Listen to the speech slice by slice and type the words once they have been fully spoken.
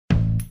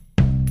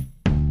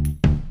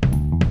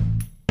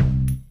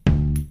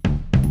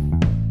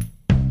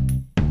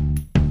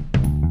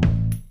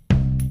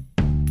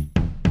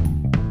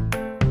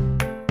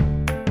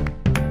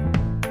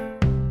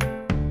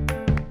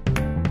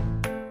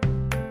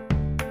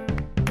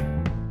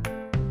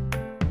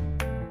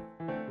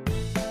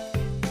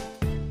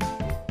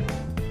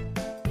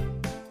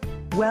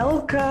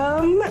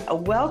Welcome.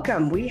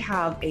 Welcome. We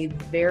have a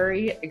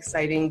very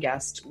exciting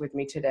guest with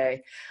me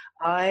today.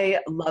 I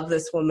love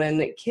this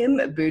woman, Kim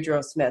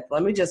Boudreau-Smith.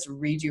 Let me just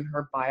read you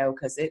her bio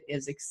because it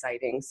is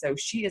exciting. So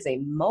she is a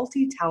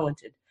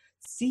multi-talented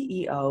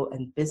CEO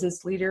and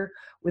business leader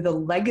with a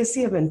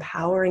legacy of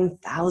empowering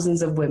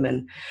thousands of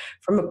women.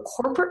 From a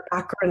corporate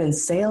background in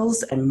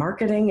sales and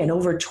marketing and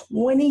over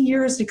 20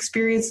 years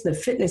experience in the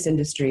fitness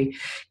industry,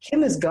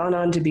 Kim has gone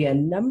on to be a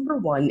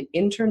 #1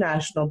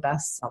 international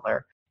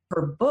bestseller.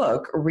 Her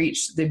book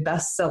reached the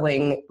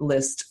best-selling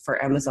list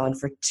for Amazon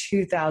for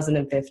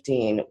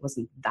 2015.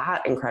 Wasn't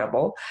that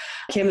incredible?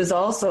 Kim is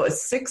also a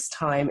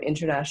 6-time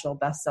international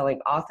best-selling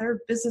author,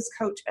 business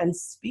coach, and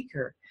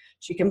speaker.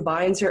 She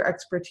combines her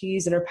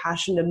expertise and her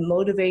passion to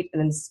motivate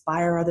and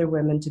inspire other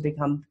women to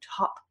become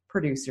top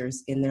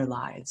producers in their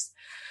lives.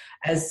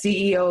 As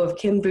CEO of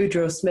Kim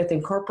Boudreau-Smith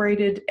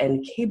Incorporated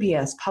and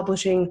KBS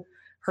Publishing,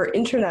 her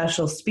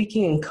international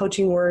speaking and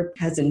coaching work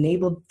has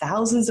enabled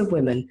thousands of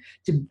women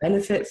to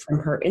benefit from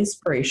her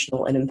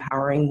inspirational and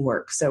empowering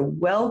work. So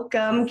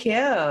welcome,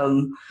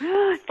 Kim.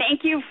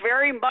 Thank you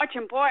very much.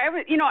 And boy,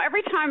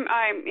 every time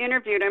I'm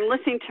interviewed, I'm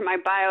listening to my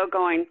bio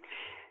going,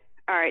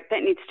 all right,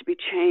 that needs to be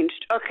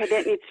changed. Okay,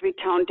 that needs to be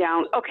toned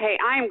down. Okay,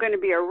 I am going to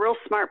be a real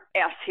smart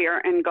ass here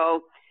and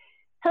go,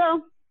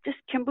 hello, just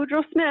Kim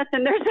Boudreau-Smith.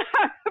 And there's,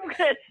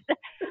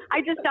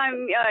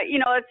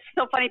 it's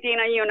so funny,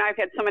 Dana, you and I have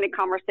had so many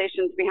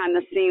conversations behind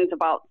the scenes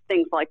about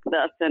things like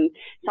this. And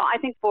so I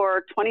think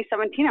for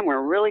 2017, I'm going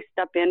to really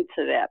step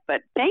into that.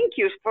 But thank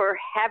you for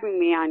having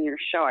me on your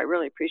show. I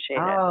really appreciate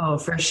it. Oh,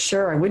 for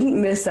sure. I wouldn't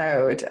miss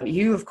out.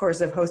 You, of course,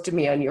 have hosted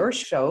me on your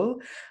show,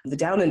 The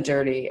Down and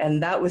Dirty,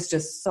 and that was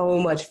just so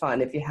much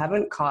fun. If you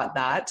haven't caught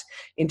that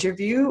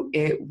interview,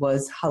 it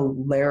was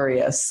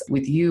hilarious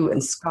with you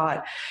and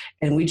Scott,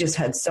 and we just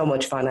had so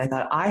much fun. I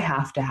thought, I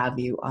have to have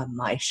you on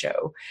my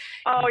show.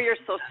 Oh, you're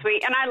so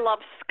sweet. And I love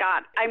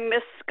Scott. I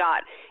miss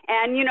Scott.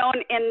 And,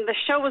 and the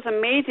show was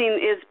amazing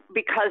is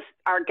because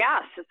our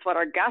guests, it's what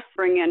our guests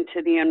bring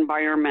into the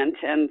environment.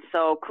 And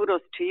so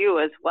kudos to you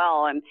as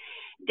well. And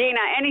Dana,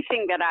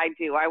 anything that I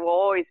do, I will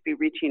always be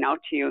reaching out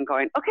to you and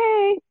going,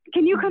 okay,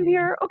 can you come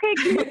here? Okay,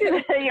 can you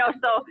do that?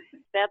 So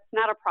that's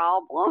not a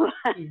problem.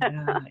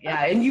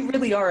 Yeah. And you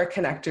really are a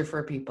connector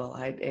for people.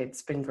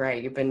 It's been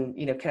great. You've been,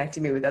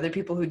 connecting me with other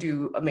people who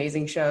do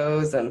amazing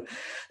shows.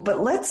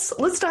 But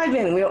let's dive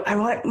in. I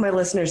want my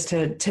listeners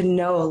to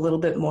know a little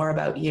bit more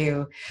about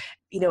you,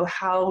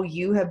 how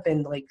you have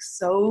been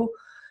so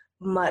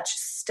much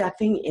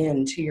stepping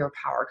into your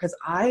power. Because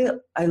I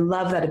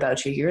love that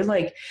about you.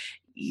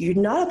 You're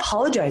not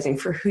apologizing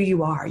for who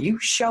you are. You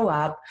show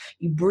up,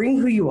 you bring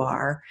who you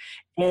are,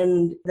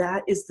 and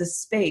that is the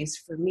space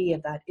for me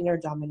of that inner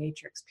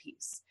dominatrix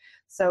piece.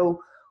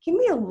 So give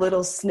me a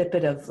little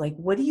snippet of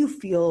what do you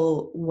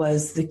feel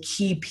was the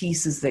key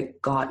pieces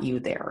that got you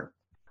there?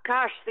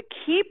 Gosh, the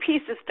key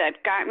pieces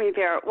that got me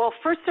there. Well,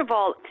 first of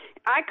all,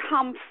 I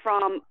come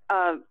from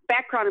a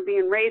background of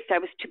being raised, I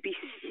was to be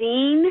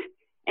seen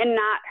and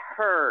not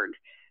heard.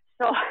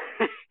 So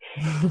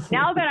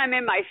now that I'm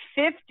in my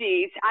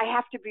 50s, I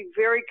have to be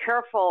very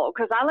careful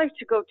because I like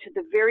to go to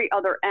the very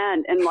other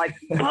end and it's like,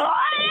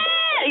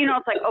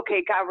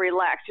 okay, God,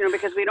 relax,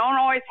 because we don't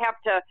always have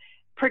to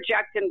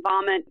project and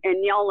vomit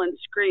and yell and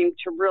scream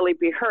to really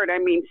be heard. I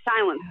mean,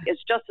 silence is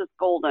just as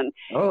golden.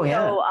 Oh,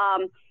 yeah. So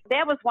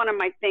that was one of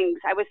my things.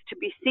 I was to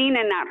be seen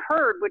and not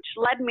heard, which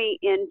led me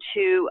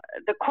into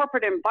the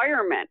corporate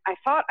environment. I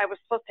thought I was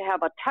supposed to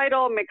have a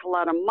title, make a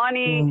lot of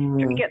money,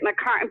 get in the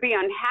car and be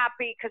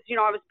unhappy because,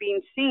 I was being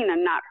seen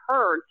and not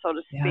heard, so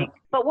to speak.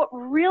 Yeah. But what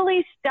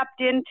really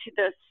stepped into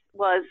this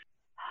was,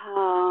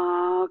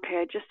 okay,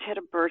 I just had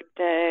a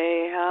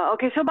birthday.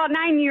 So about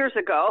 9 years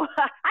ago,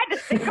 I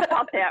just think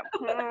about that.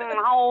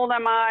 How old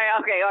am I?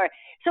 Okay, all right.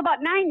 So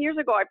about 9 years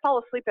ago, I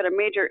fell asleep at a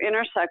major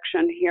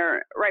intersection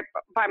here right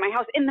by my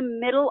house in the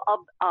middle of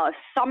a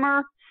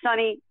summer,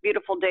 sunny,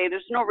 beautiful day.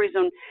 There's no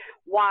reason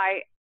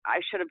why I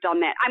should have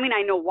done that. I mean,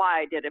 I know why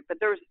I did it, but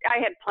I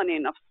had plenty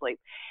enough sleep.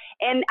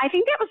 And I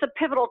think that was a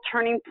pivotal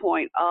turning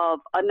point of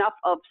enough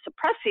of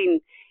suppressing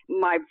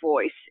my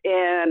voice.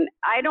 And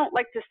I don't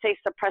like to say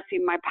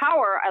suppressing my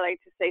power. I like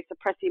to say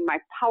suppressing my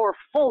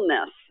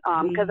powerfulness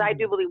because I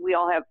do believe we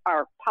all have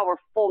our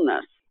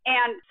powerfulness.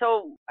 And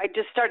so I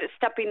just started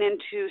stepping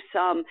into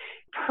some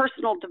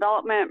personal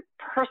development,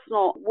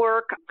 personal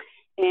work,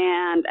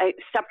 and I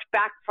stepped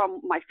back from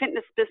my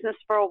fitness business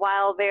for a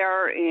while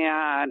there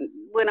and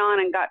went on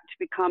and got to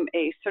become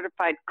a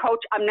certified coach.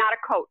 I'm not a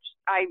coach.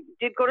 I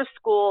did go to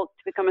school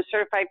to become a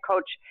certified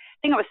coach. I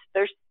think I was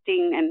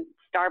thirsting and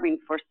starving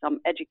for some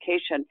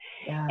education.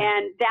 Yeah.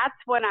 And that's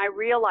when I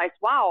realized,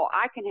 wow,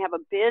 I can have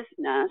a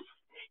business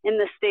in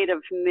the state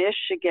of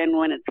Michigan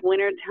when it's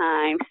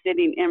wintertime,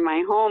 sitting in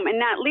my home and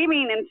not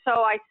leaving. And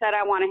so I said,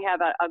 I want to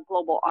have a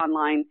global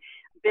online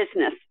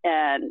business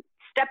and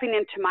stepping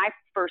into my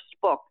first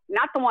book,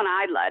 not the one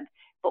I led,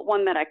 but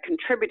one that I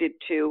contributed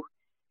to.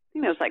 I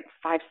think it was like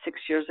 5-6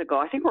 years ago.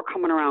 I think we're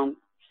coming around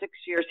 6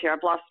 years here.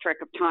 I've lost track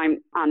of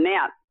time on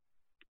that.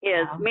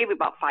 Maybe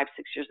about 5-6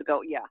 years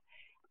ago. Yeah.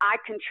 I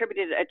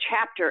contributed a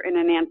chapter in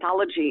an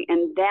anthology,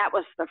 and that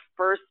was the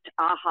first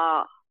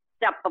aha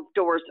step of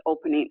doors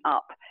opening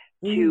up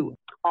to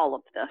all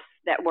of this,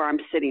 that where I'm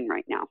sitting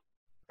right now.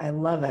 I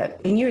love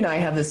it. And you and I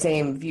have the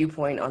same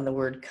viewpoint on the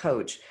word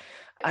coach.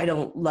 I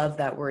don't love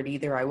that word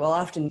either. I will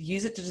often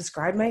use it to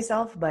describe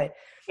myself, but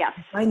yes.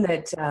 I find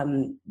that,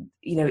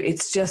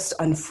 it's just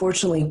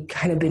unfortunately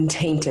kind of been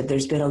tainted.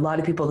 There's been a lot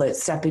of people that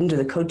step into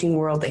the coaching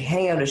world, they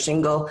hang out a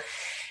shingle,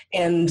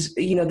 and,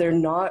 they're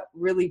not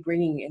really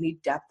bringing any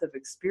depth of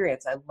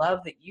experience. I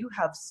love that you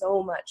have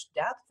so much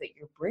depth that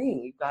you're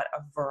bringing. You've got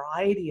a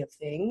variety of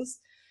things.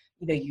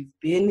 You've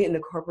been in the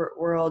corporate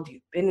world,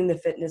 you've been in the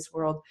fitness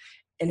world,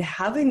 and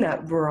having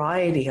that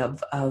variety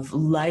of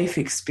life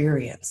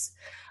experience,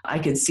 I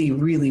could see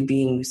really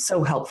being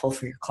so helpful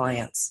for your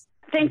clients.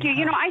 Thank you.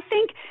 I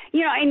think,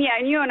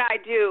 and you and I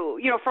do,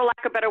 for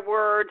lack of better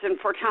words and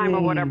for time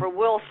or whatever,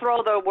 we'll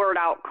throw the word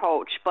out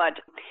coach.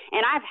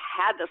 And I've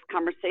had this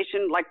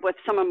conversation like with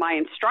some of my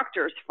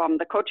instructors from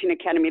the coaching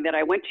academy that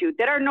I went to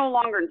that are no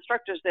longer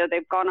instructors there.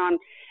 They've gone on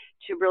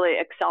to really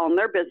excel in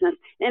their business.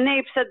 And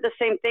they've said the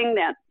same thing,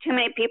 that too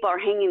many people are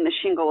hanging the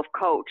shingle of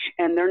coach,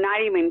 and they're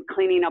not even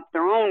cleaning up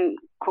their own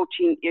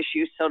coaching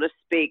issues, so to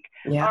speak.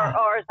 Yeah.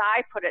 Or as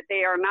I put it,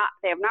 they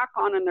have not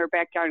gone in their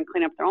backyard and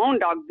cleaned up their own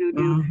dog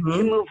doo-doo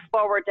to move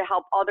forward to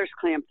help others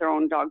clean up their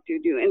own dog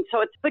doo-doo. And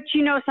so but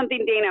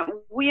something, Dana,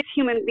 we as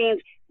human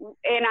beings,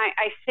 and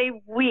I say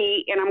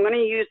we, and I'm going to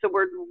use the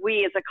word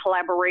we as a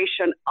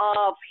collaboration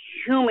of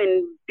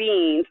human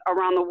beings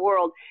around the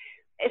world,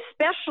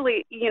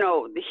 especially,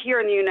 here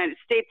in the United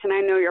States, and I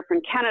know you're from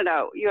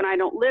Canada, you and I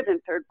don't live in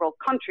third world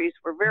countries.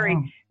 We're very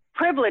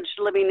privileged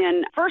living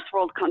in first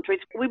world countries.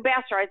 We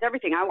bastardize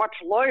everything. I watch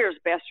lawyers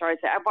bastardize.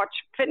 I watch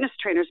fitness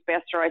trainers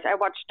bastardize. I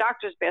watch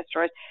doctors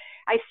bastardize.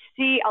 I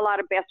see a lot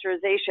of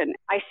bastardization.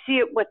 I see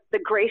it with the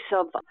grace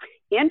of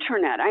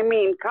internet. I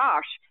mean,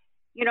 gosh,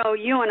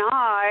 you and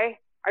I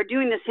are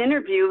doing this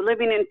interview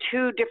living in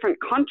two different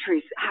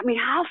countries. I mean,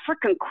 how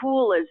freaking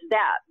cool is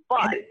that?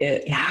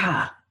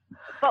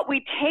 But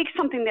we take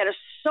something that is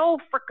so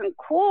freaking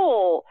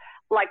cool,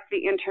 like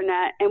the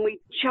internet, and we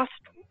just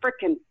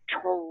freaking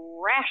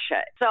trash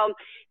it. So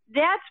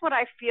that's what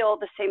I feel,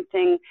 the same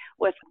thing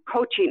with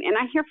coaching. And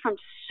I hear from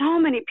so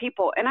many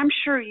people, and I'm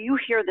sure you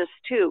hear this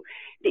too,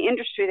 the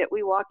industry that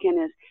we walk in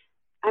is,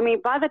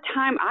 by the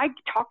time I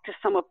talk to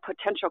some of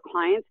potential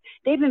clients,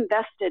 they've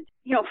invested,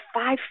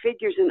 5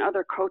 figures in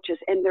other coaches,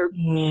 and they're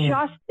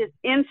just as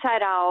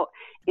inside out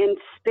in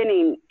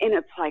spinning. And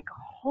it's like,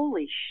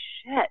 holy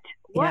shit.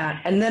 What? Yeah.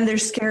 And then they're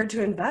scared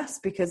to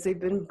invest because they've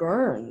been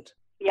burned.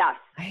 Yes.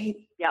 Right.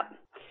 Yep.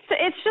 So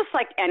it's just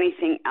like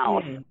anything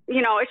else.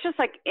 It's just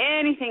like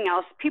anything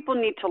else. People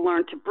need to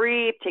learn to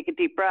breathe, take a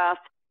deep breath,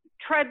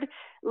 tread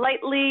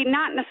lightly,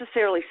 not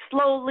necessarily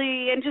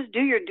slowly, and just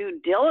do your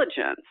due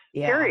diligence,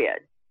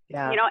 period.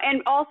 Yeah.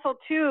 And also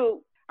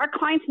too, our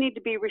clients need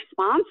to be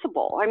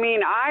responsible.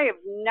 I have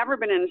never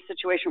been in a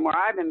situation where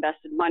I've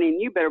invested money,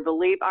 and you better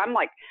believe I'm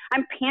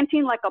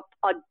panting like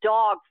a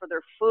dog for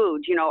their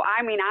food.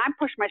 I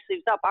push my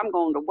sleeves up. I'm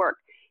going to work.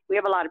 We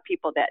have a lot of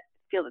people that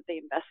feel that they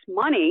invest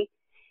money,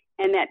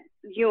 and that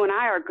you and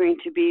I are going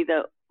to be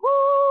the,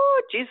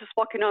 Jesus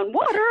walking on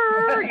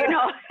water,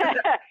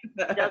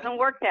 It doesn't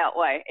work that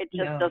way. It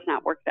just does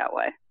not work that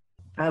way.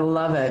 I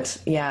love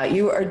it. Yeah.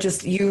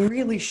 You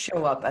really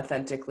show up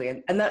authentically.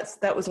 And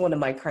that was one of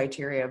my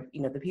criteria,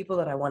 the people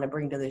that I want to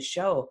bring to this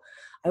show.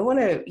 I want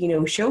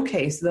to,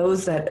 showcase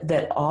those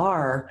that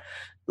are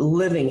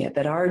living it,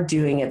 that are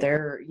doing it.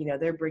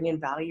 They're bringing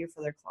value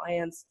for their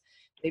clients.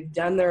 They've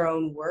done their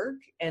own work.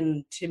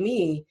 And to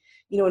me,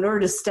 in order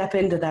to step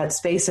into that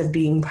space of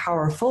being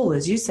powerful,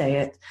 as you say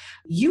it,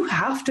 you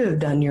have to have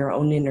done your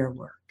own inner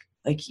work.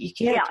 Like you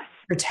can't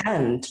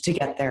pretend to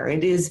get there.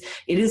 It is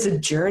a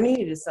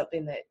journey. It is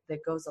something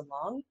that goes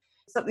along.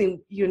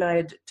 Something you and I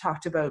had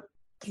talked about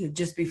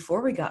just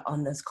before we got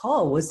on this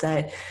call was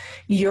that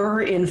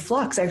you're in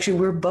flux. Actually,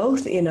 we're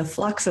both in a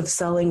flux of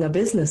selling a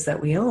business that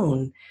we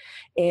own,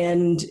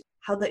 and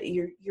how that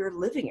you're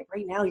living it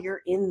right now.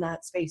 You're in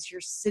that space.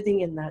 You're sitting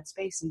in that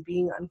space and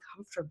being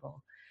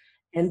uncomfortable.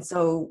 And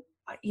so,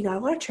 I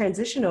want to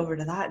transition over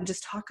to that and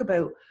just talk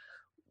about,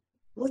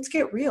 let's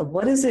get real.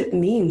 What does it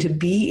mean to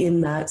be in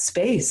that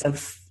space of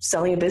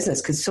selling a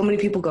business? Because so many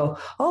people go,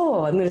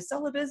 oh, I'm going to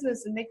sell a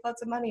business and make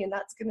lots of money, and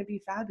that's going to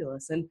be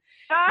fabulous. And,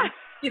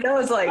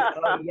 it's like,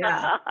 oh,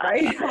 yeah,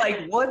 right?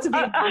 Like, what's a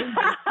big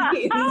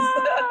means?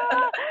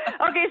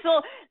 Okay,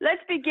 so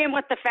let's begin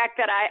with the fact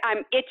that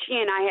I'm itchy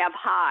and I have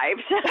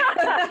hives.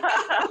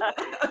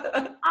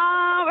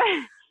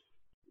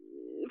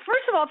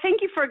 First of all,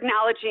 thank you for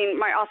acknowledging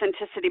my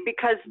authenticity,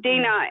 because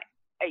Dana,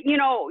 you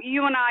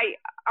and I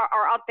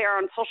are out there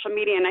on social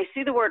media, and I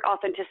see the word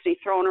authenticity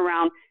thrown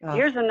around.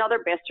 Here's another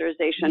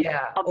bastardization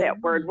of that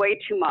word, way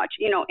too much,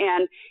 and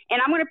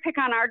I'm going to pick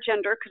on our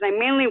gender, because I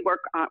mainly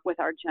work with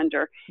our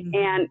gender,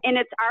 and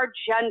it's our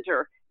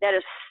gender that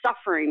is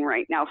suffering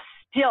right now,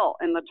 still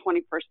in the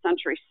 21st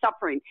century.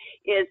 Suffering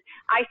is,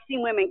 I see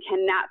women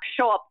cannot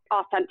show up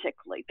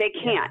authentically. They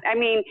can't.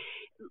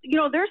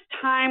 there's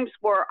times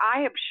where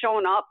I have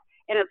shown up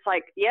and it's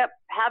like, yep,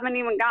 haven't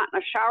even gotten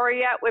a shower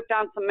yet, whipped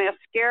on some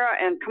mascara,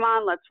 and come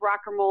on, let's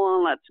rock and roll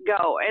and let's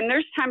go. And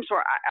there's times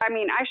where,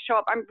 I show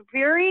up, I'm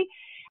very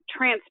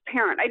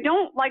transparent. I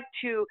don't like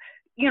to,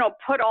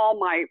 put all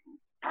my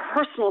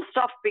personal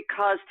stuff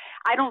because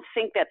I don't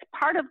think that's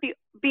part of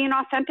being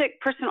authentic,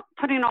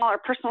 putting all our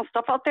personal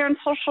stuff out there in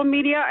social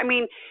media. I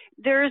mean,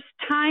 there's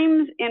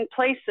times and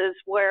places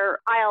where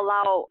I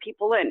allow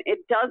people in.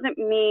 It doesn't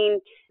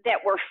mean that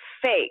we're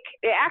fake.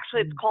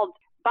 It's called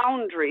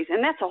boundaries,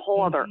 and that's a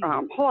whole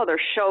other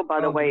show,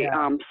 by the way,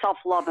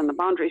 self-love and the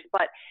boundaries.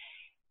 But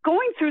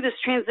going through this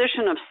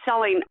transition of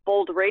selling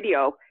Bold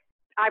Radio,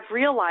 I've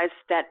realized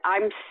that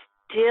I'm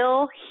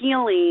still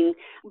healing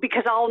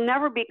because I'll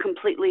never be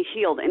completely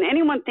healed. And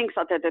anyone thinks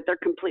out there that they're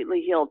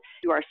completely healed,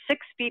 you are 6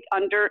 feet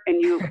under,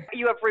 and you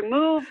have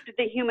removed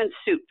the human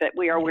suit that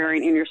we are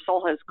wearing, and your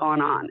soul has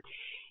gone on.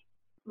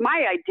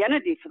 My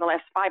identity for the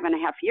last 5.5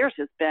 years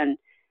has been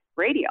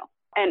radio,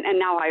 and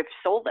now I've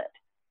sold it.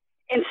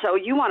 And so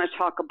you want to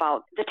talk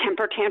about the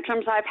temper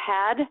tantrums I've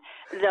had,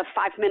 the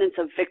 5 minutes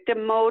of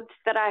victim modes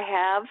that I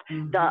have,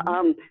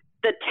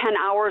 the 10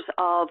 hours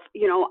of,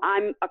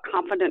 I'm a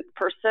confident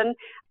person,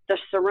 the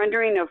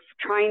surrendering of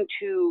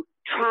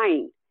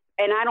trying.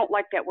 And I don't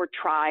like that word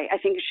try. I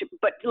think it should,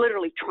 but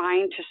literally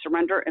trying to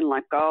surrender and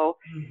let go,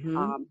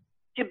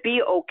 to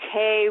be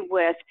okay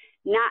with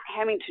not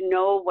having to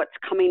know what's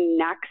coming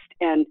next.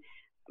 And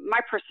my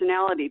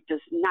personality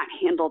does not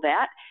handle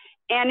that.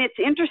 And it's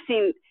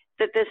interesting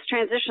that this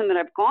transition that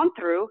I've gone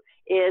through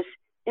is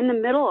in the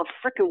middle of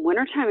frickin'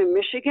 wintertime in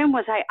Michigan.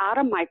 Was I out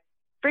of my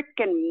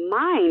frickin'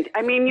 mind?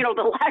 I mean,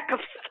 the lack of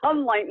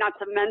sunlight, not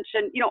to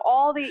mention,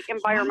 all the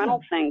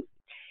environmental things.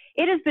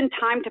 It has been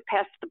time to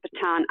pass the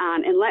baton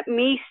on and let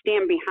me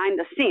stand behind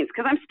the scenes,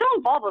 because I'm still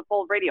involved with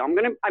Bold Radio.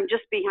 I'm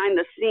just behind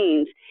the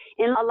scenes,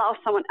 and allow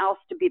someone else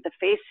to be the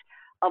face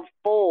of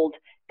Bold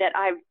that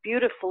I've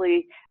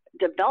beautifully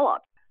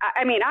developed.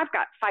 I mean, I've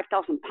got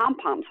 5,000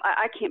 pom-poms.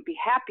 I can't be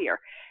happier.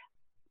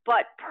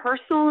 But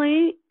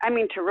personally,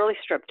 to really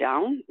strip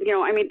down,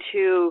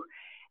 to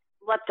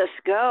let this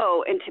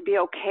go and to be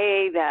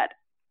okay that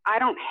I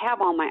don't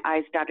have all my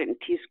I's dotted and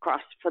T's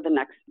crossed for the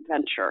next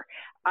venture.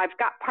 I've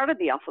got part of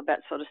the alphabet,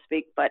 so to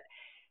speak, but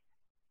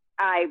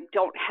I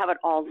don't have it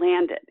all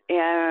landed.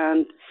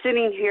 And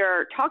sitting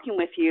here talking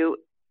with you,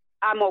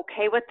 I'm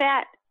okay with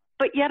that,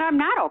 but yet I'm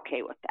not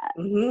okay with that.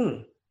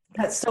 Mm-hmm.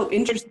 That's so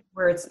interesting,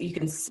 where you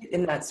can sit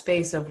in that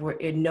space of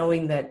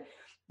knowing that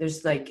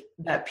there's like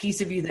that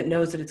piece of you that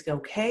knows that it's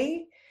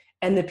okay,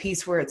 and the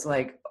piece where it's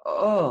like,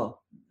 oh,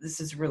 this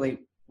is really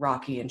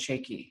rocky and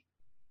shaky,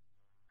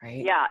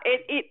 right? Yeah,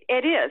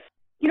 it is.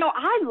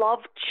 I love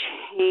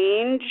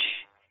change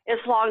as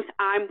long as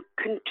I'm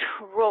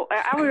control.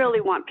 I really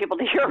want people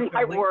to hear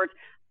my words.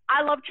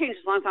 I love change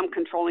as long as I'm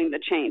controlling the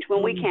change.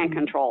 When we can't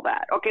control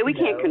that, okay, we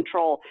can't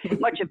control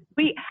much of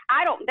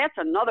that's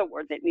another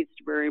word that needs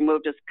to be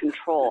removed, is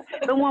control.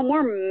 But when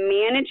we're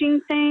managing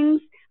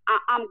things,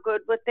 I'm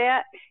good with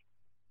that.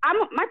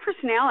 My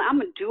personality,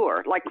 I'm a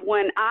doer. Like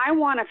when I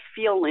want to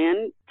feel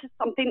into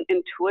something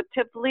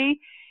intuitively,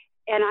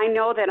 and I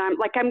know that I'm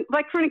like,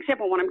 for an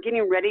example, when I'm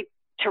getting ready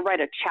to write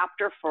a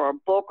chapter for a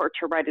book or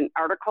to write an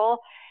article,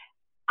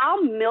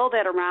 I'll mill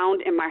that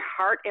around in my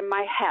heart and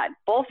my head,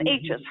 both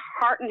H's,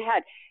 heart and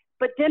head.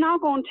 But then I'll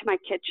go into my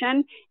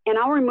kitchen and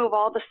I'll remove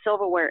all the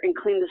silverware and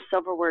clean the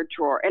silverware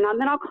drawer. And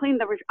then I'll clean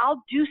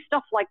I'll do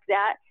stuff like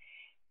that.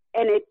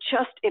 And it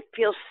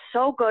feels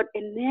so good.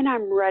 And then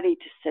I'm ready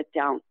to sit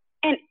down.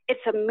 And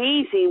it's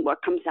amazing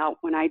what comes out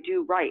when I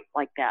do write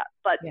like that.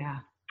 But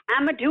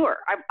I'm a doer.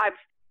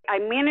 I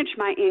manage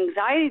my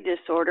anxiety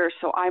disorder,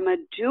 so I'm a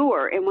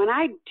doer. And when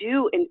I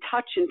do and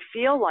touch and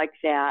feel like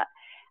that,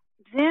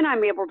 then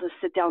I'm able to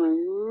sit down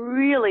and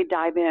really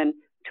dive in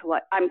to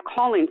what I'm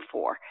calling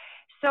for.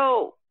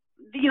 So,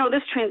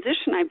 this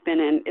transition I've been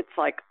in, it's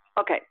like,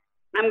 okay,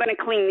 I'm going to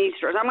clean these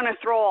drawers. I'm going to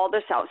throw all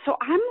this out. So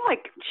I'm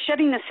like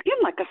shedding the skin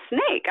like a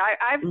snake.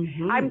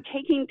 I'm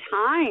taking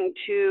time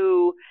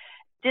to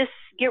just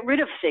get rid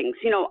of things,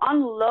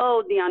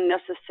 unload the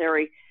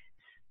unnecessary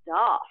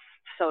stuff,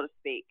 so to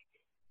speak,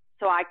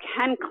 so I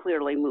can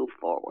clearly move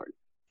forward.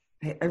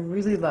 I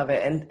really love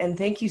it. And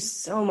thank you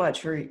so much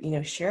for,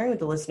 sharing with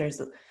the listeners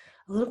a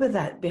little bit of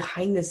that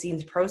behind the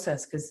scenes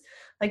process. Cause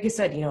like I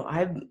said,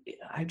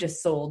 I've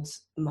just sold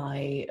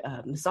my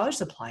massage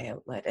supply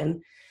outlet,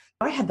 and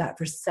I had that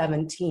for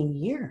 17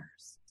 years.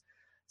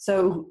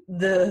 So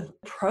the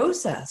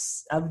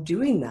process of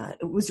doing that,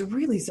 it was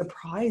really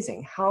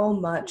surprising how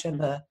much of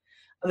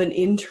an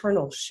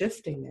internal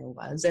shifting there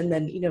was. And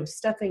then,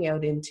 stepping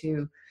out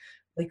into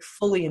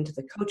fully into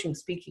the coaching,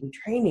 speaking,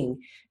 training,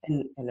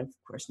 and of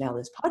course now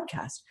this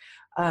podcast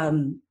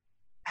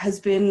has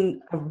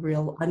been a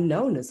real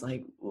unknown. It's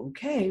like,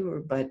 okay,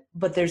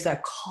 but there's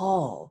that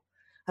call.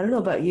 I don't know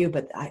about you,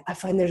 but I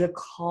find there's a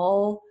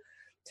call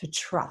to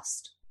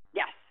trust.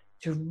 Yes.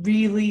 To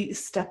really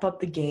step up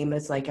the game.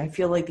 It's like, I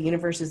feel like the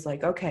universe is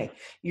like, okay,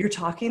 you're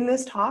talking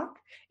this talk.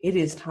 It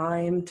is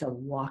time to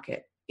walk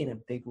it in a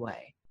big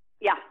way.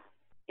 Yeah.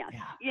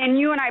 Yes. Yeah. And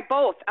you and I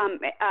both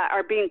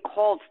are being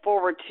called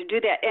forward to do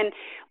that. And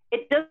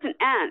it doesn't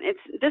end.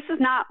 This is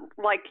not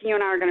like you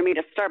and I are going to meet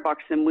at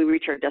Starbucks and we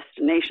reach our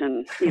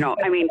destination.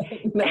 I mean,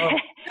 No.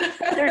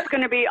 there's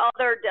going to be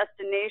other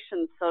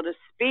destinations, so to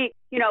speak.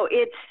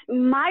 It's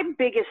my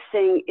biggest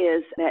thing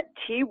is that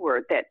T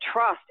word, that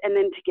trust, and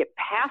then to get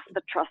past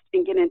the trust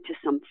and get into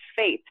some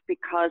faith,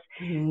 because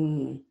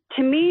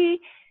to me,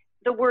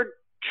 the word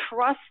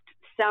trust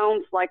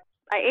sounds like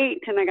I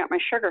ate and I got my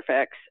sugar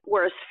fix,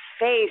 whereas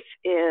faith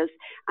is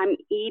I'm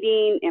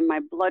eating and my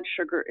blood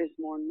sugar is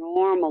more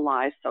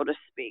normalized, so to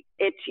speak.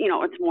 It's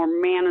more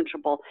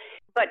manageable.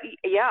 But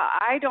yeah,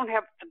 I don't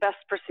have the best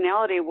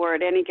personality where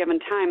at any given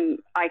time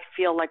I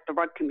feel like the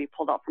rug can be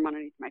pulled out from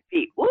underneath my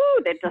feet. Ooh,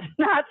 that does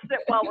not sit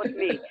well with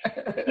me.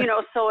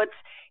 So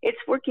it's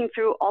working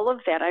through all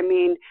of that. I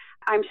mean,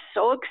 I'm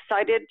so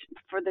excited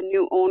for the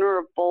new owner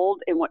of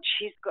Bold and what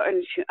she's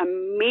going to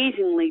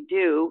amazingly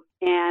do.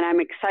 And I'm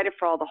excited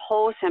for all the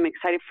hosts. I'm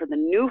excited for the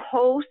new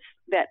hosts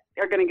that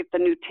are going to get the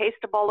new taste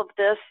of all of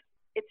this.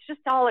 It's just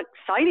all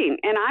exciting.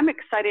 And I'm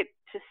excited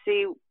to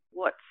see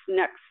what's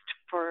next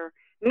for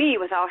me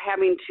without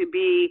having to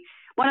be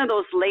one of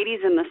those ladies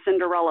in the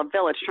Cinderella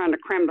village trying to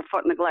cram the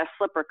foot in the glass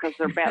slipper because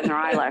they're batting their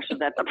eyelashes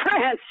at the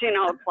prince.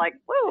 It's like,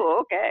 whoa,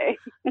 okay.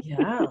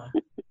 Yeah.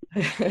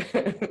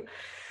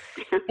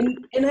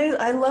 And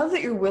I love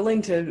that you're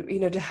willing to,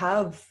 to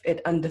have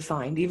it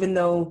undefined, even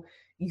though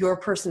your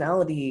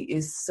personality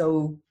is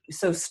so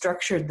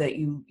structured that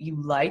you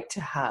like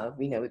to have,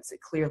 it's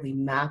clearly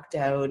mapped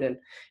out and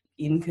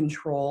in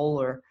control,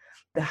 or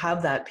to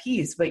have that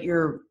piece, but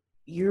you're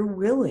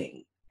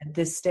willing at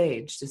this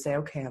stage to say,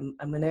 okay,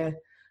 I'm going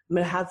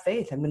to have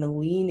faith. I'm going to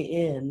lean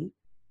in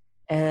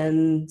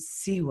and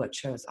see what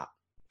shows up.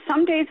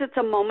 Some days it's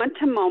a moment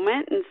to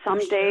moment, and some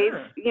days,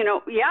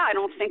 I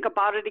don't think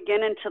about it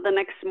again until the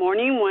next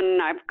morning when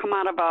I've come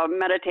out of a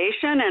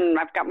meditation and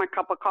I've got my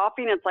cup of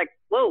coffee and it's like,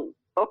 whoa,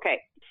 okay.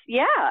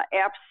 Yeah,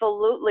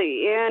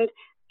 absolutely. And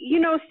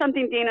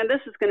something, Dana,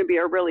 this is going to be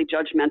a really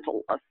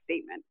judgmental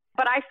statement,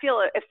 but I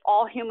feel if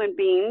all human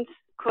beings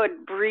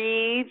could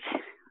breathe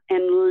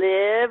and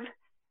live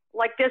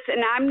like this,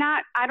 and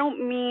I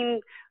don't mean,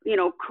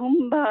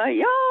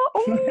 kumbaya,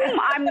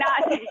 I'm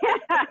not,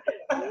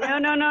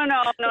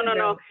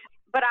 no.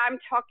 But I'm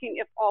talking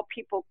if all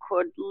people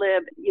could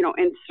live,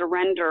 and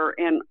surrender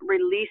and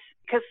release,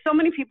 because so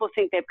many people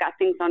think they've got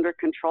things under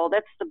control.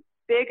 That's the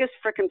biggest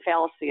freaking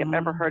fallacy I've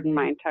ever heard in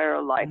my entire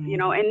life,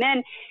 and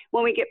then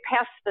when we get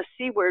past the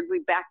C word, we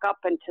back up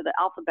into the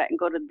alphabet and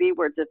go to the B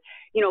words of,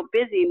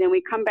 busy, and then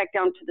we come back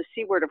down to the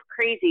C word of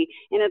crazy,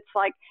 and it's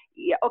like,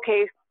 yeah,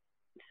 okay,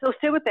 so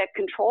sit with that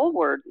control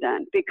word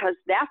then, because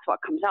that's what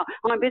comes out.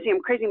 Oh, I'm busy, I'm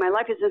crazy, my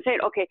life is insane.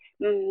 Okay,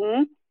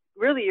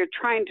 really, you're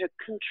trying to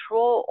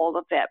control all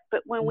of that.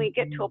 But when we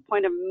get to a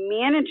point of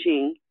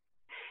managing,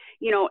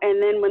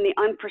 and then when the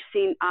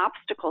unforeseen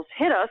obstacles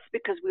hit us,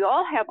 because we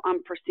all have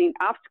unforeseen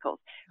obstacles,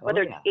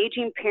 whether it's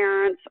aging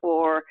parents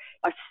or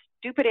a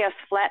stupid ass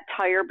flat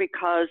tire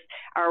because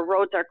our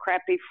roads are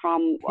crappy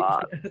from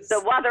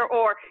the weather,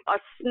 or a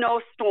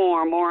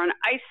snowstorm or an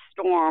ice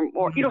storm,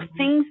 or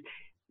things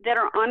that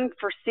are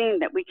unforeseen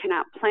that we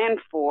cannot plan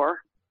for,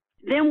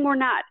 then we're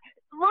not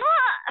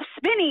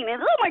spinning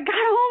and oh my god,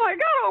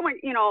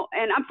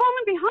 and I'm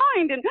falling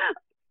behind, and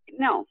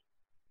no.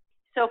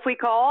 So if we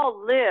could all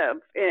live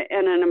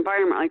in an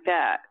environment like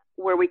that,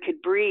 where we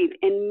could breathe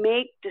and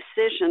make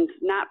decisions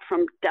not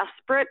from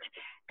desperate,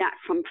 not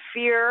from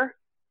fear,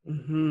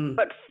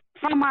 but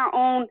from our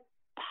own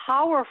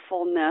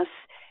powerfulness,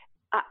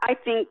 I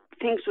think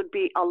things would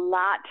be a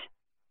lot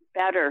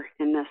better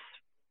in this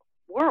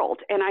world.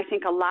 And I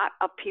think a lot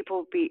of people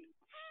would be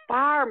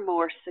far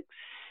more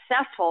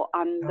successful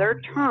on their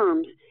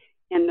terms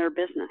in their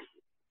business.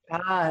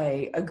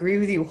 I agree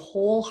with you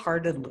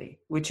wholeheartedly,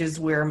 which is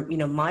where,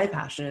 my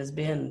passion has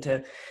been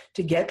to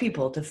get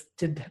people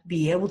to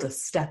be able to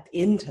step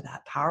into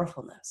that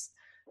powerfulness,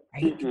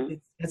 right?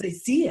 Because I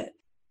see it.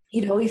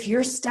 If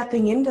you're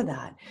stepping into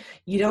that,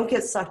 you don't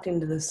get sucked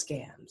into the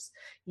scams.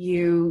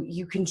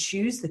 You can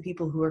choose the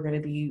people who are going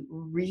to be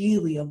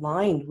really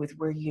aligned with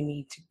where you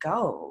need to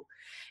go.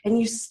 And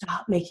you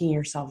stop making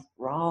yourself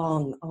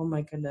wrong. Oh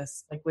my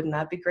goodness. Like, wouldn't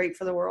that be great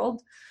for the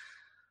world?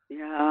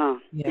 Yeah.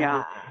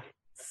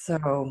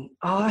 So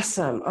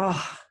awesome.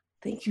 Oh,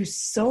 thank you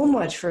so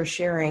much for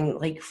sharing,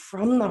 like,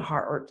 from the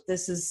heart.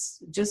 This has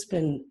just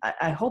been,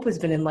 I hope it's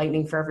been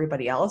enlightening for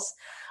everybody else.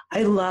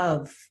 I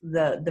love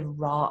the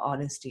raw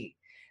honesty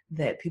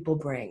that people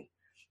bring.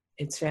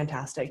 It's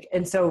fantastic.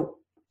 And so,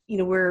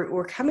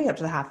 we're coming up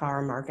to the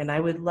half-hour mark, and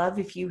I would love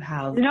if you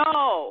have...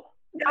 No.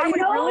 Are we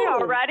really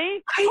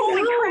already?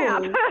 Holy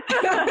crap.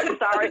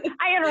 Sorry.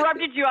 I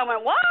interrupted you. I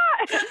went, what?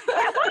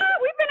 What?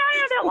 We've been on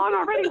here that long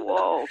already?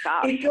 Whoa,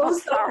 gosh. It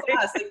goes so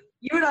fast. Like,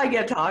 you and I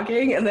get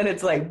talking, and then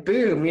it's like,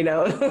 boom,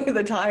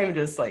 the time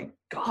just like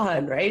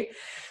gone, right?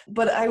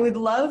 But I would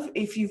love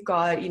if you've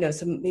got,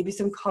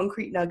 some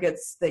concrete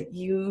nuggets that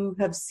you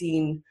have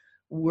seen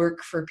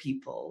work for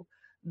people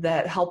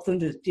that help them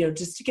to,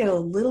 just to get a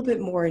little bit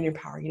more in your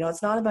power.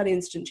 It's not about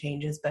instant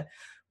changes, but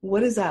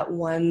what is that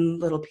one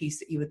little piece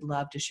that you would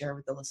love to share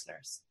with the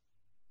listeners?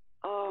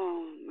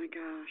 Oh my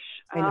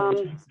gosh. I know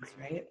the choices,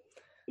 right?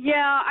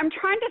 Yeah, I'm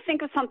trying to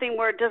think of something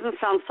where it doesn't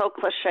sound so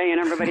cliche and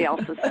everybody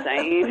else is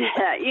saying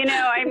it.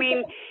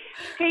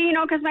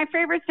 Because my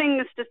favorite thing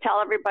is to tell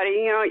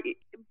everybody,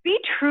 be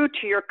true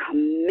to your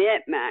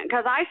commitment.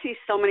 Because I see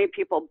so many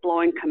people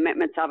blowing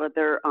commitments out of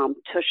their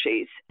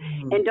tushies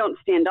and don't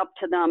stand up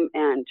to them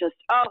and just,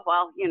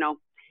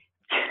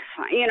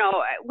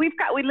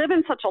 we live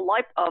in such a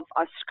life of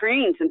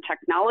screens and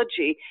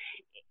technology.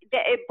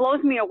 It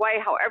blows me away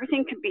how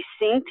everything can be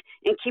synced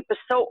and keep us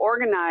so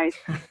organized.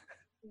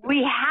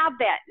 We have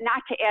that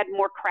not to add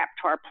more crap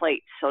to our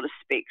plate, so to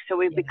speak. So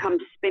we've become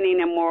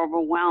spinning and more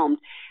overwhelmed.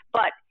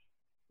 But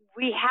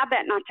we have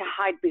that not to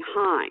hide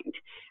behind.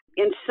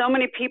 And so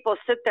many people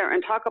sit there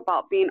and talk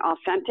about being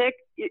authentic.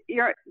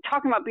 You're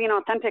talking about being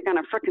authentic on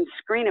a freaking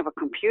screen of a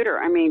computer.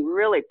 I mean,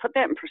 really put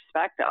that in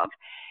perspective.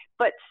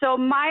 But so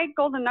my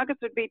golden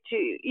nuggets would be to,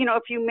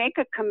 if you make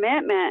a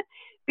commitment,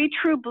 be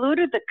true blue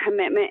to the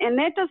commitment. And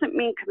that doesn't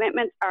mean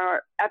commitments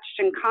are etched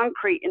in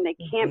concrete and they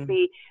can't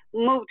be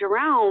moved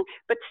around,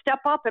 but step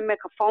up and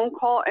make a phone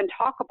call and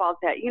talk about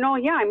that.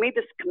 I made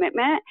this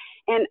commitment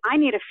and I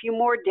need a few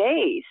more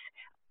days.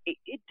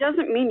 It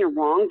doesn't mean you're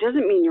wrong,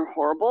 doesn't mean you're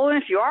horrible. And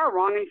if you are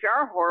wrong and if you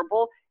are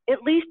horrible,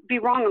 at least be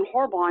wrong and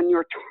horrible on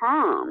your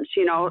terms,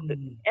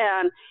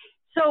 And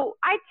so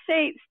I'd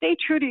say stay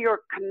true to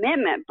your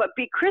commitment, but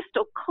be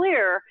crystal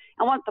clear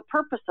on what the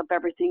purpose of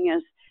everything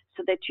is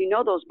so that you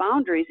know those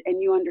boundaries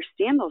and you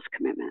understand those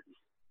commitments.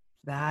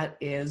 That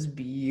is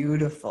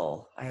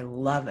beautiful. I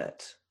love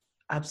it.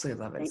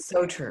 Absolutely love it.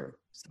 So true.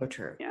 So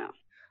true. Yeah.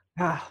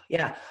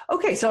 Yeah.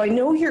 Okay. So I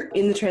know you're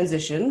in the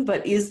transition,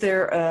 but is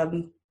there a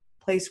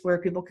place where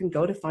people can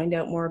go to find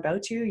out more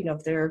about you?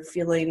 If they're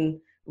feeling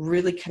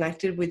really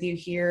connected with you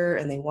here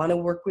and they want to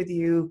work with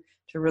you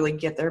to really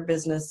get their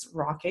business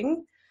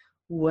rocking,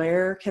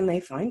 where can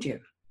they find you?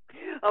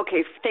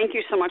 Okay, thank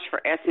you so much for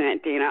asking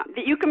that, Dana.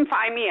 You can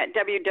find me at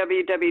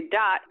www.kimb.com.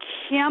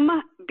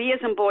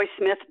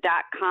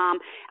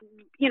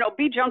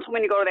 Be gentle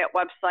when you go to that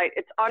website.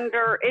 It's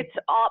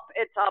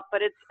up,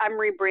 but I'm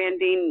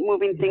rebranding,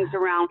 moving things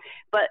around.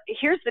 But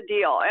here's the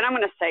deal, and I'm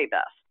going to say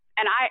this,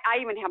 and I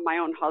even have my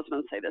own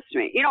husband say this to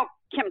me.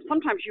 Kim,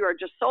 sometimes you are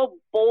just so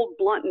bold,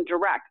 blunt, and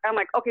direct. I'm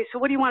like, okay, so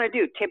what do you want to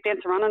do? Tape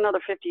dance around another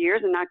 50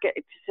 years and not get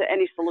to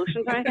any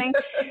solutions or anything?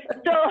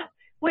 So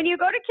when you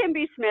go to Kim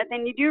B. Smith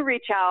and you do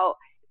reach out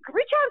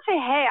and say,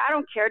 hey, I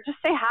don't care.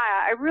 Just say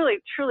hi. I really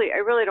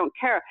don't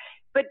care.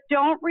 But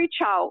don't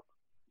reach out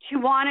to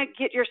want to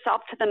get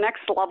yourself to the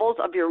next levels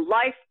of your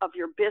life, of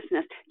your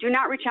business. Do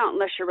not reach out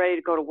unless you're ready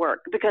to go to work,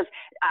 because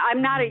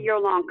I'm not a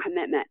year-long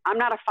commitment. I'm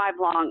not a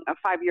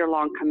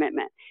 5-year-long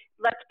commitment.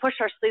 Let's push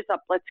our sleeves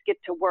up. Let's get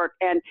to work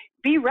and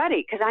be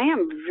ready, because I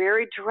am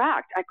very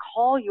direct. I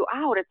call you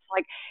out. It's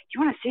like, do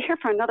you want to sit here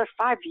for another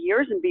 5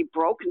 years and be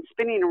broke and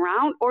spinning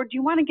around, or do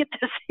you want to get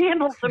this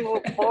handled to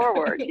move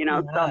forward?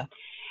 So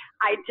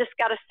I just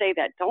got to say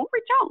that. Don't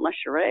reach out unless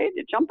you're ready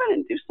to jump in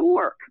and do some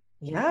work.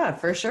 Yeah,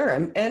 for sure.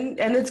 And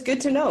it's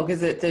good to know, because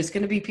there's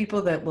going to be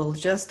people that will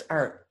just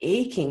are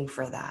aching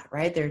for that,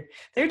 right?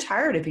 They're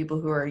tired of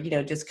people who are,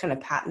 just kind of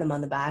patting them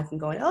on the back and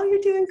going, oh,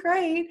 you're doing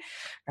great,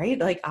 right?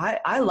 Like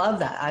I love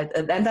that.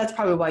 And that's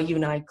probably why you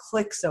and I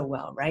click so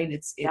well, right?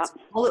 It's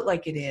call it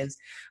like it is.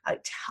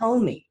 Tell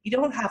me. You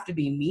don't have to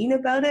be mean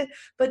about it,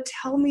 but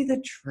tell me the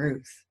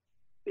truth.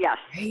 Yes.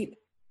 Right?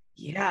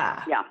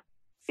 Yeah. Yeah.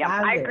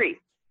 I agree.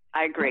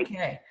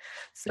 Okay.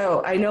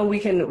 So I know we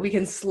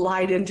can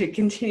slide into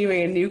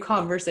continuing a new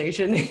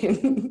conversation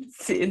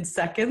in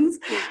seconds,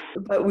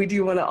 but we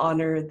do want to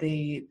honor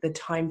the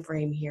time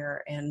frame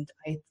here. And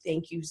I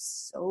thank you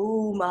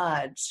so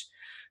much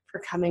for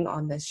coming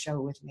on this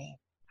show with me.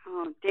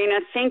 Oh,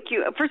 Dana, thank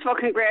you. First of all,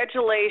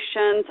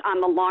 congratulations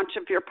on the launch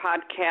of your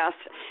podcast.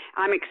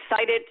 I'm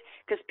excited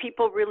because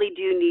people really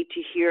do need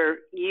to hear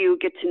you,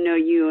 get to know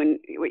you and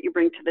what you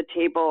bring to the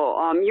table.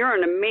 You're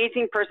an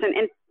amazing person,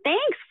 and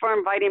thanks for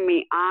inviting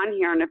me on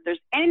here. And if there's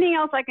anything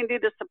else I can do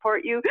to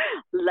support you,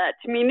 let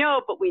me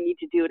know. But we need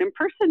to do it in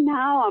person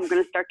now. I'm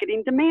going to start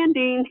getting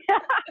demanding.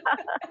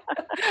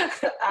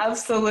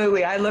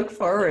 Absolutely. I look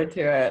forward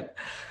to it.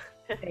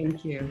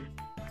 Thank you.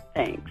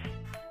 Thanks.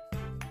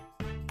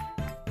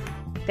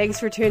 Thanks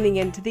for tuning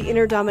in to The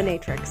Inner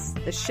Dominatrix,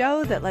 the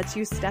show that lets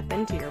you step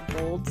into your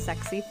bold,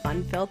 sexy,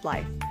 fun-filled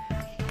life.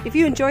 If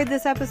you enjoyed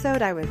this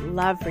episode, I would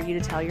love for you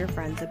to tell your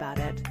friends about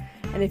it.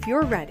 And if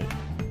you're ready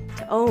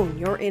to own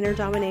your inner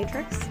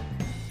dominatrix,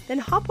 then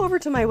hop over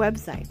to my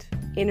website,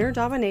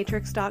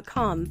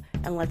 innerdominatrix.com,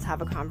 and let's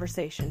have a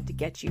conversation to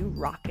get you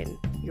rocking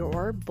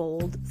your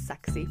bold,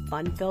 sexy,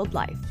 fun-filled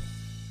life.